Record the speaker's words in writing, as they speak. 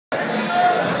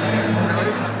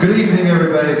Good evening,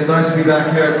 everybody. It's nice to be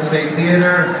back here at the State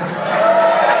Theater.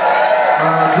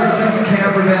 This is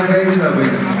Camper Van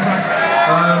Beethoven.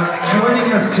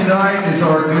 Joining us tonight is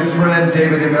our good friend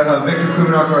David Victor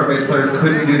Krummenacher, our bass player,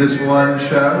 couldn't do this one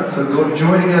show. So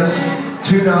joining us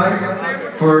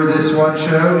tonight for this one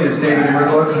show is David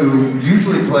Immergluck, who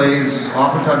usually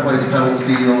oftentimes plays pedal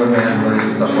steel and mandolin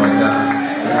and stuff like that.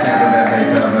 Camper Van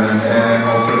Beethoven, and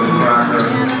also the Cracker.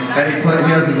 And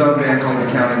he has his own band called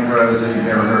the Counting Crows that you've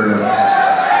never heard of.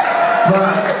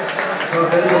 So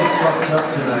if anyone fucks up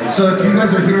tonight. So if you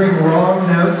guys are hearing wrong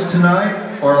notes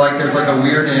tonight, or like there's like a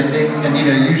weird ending, and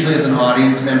usually as an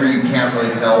audience member you can't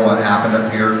really tell what happened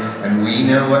up here, and we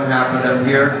know what happened up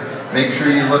here, make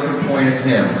sure you look and point at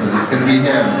him, because it's going to be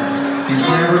him. He's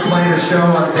never playing a show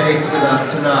on bass with us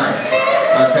tonight.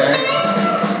 Okay?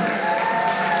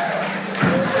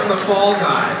 The fall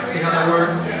guy. See how that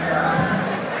works?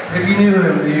 If you knew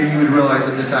him, you would realize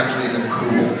that this actually isn't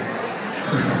cool.